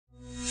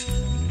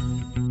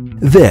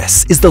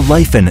This is the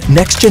Laifen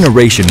next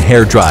generation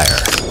hair dryer.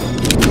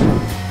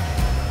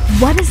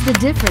 What is the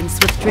difference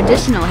with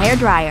traditional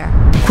hairdryer?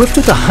 Equipped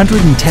with a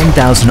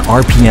 110,000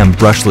 RPM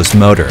brushless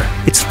motor,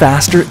 it's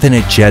faster than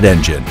a jet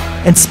engine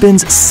and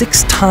spins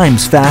 6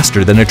 times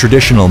faster than a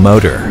traditional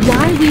motor.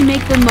 Why we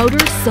make the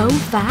motor so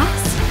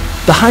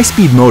fast? The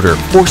high-speed motor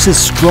forces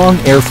strong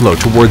airflow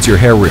towards your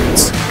hair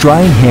roots,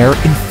 drying hair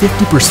in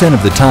 50%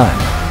 of the time.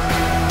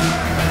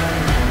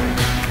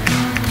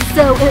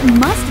 So it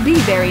must be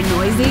very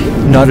noisy?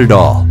 Not at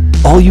all.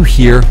 All you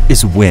hear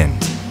is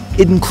wind.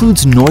 It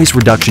includes noise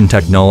reduction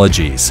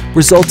technologies,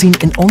 resulting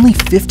in only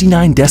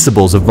 59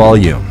 decibels of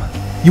volume.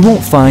 You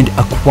won't find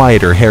a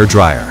quieter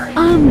hairdryer.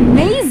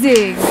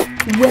 Amazing!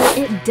 Will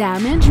it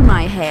damage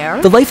my hair?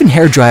 The Laifen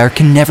hairdryer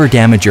can never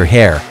damage your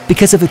hair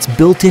because of its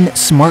built-in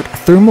smart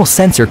thermal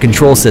sensor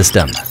control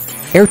system.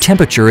 Air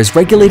temperature is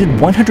regulated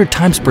 100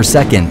 times per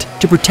second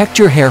to protect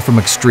your hair from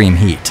extreme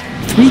heat.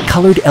 3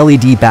 colored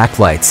LED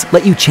backlights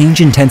let you change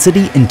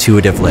intensity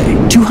intuitively.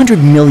 200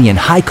 million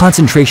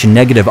high-concentration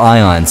negative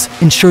ions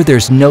ensure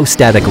there's no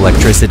static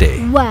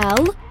electricity.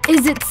 Well,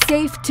 is it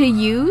safe to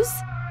use?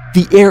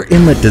 The air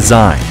inlet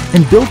design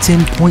and built-in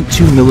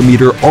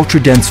 0.2mm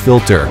ultra-dense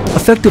filter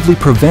effectively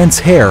prevents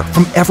hair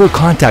from ever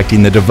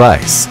contacting the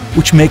device,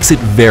 which makes it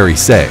very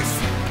safe.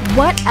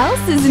 What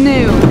else is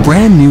new? The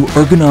brand new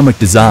ergonomic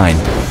design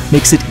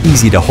makes it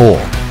easy to hold.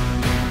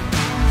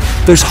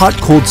 There's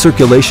hot-cold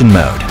circulation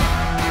mode,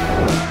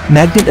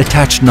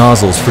 magnet-attached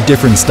nozzles for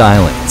different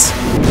stylings,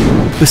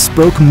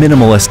 bespoke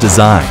minimalist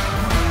design,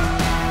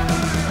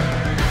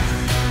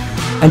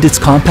 and its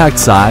compact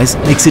size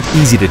makes it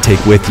easy to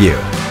take with you.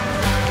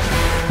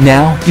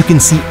 Now you can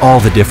see all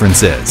the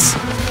differences.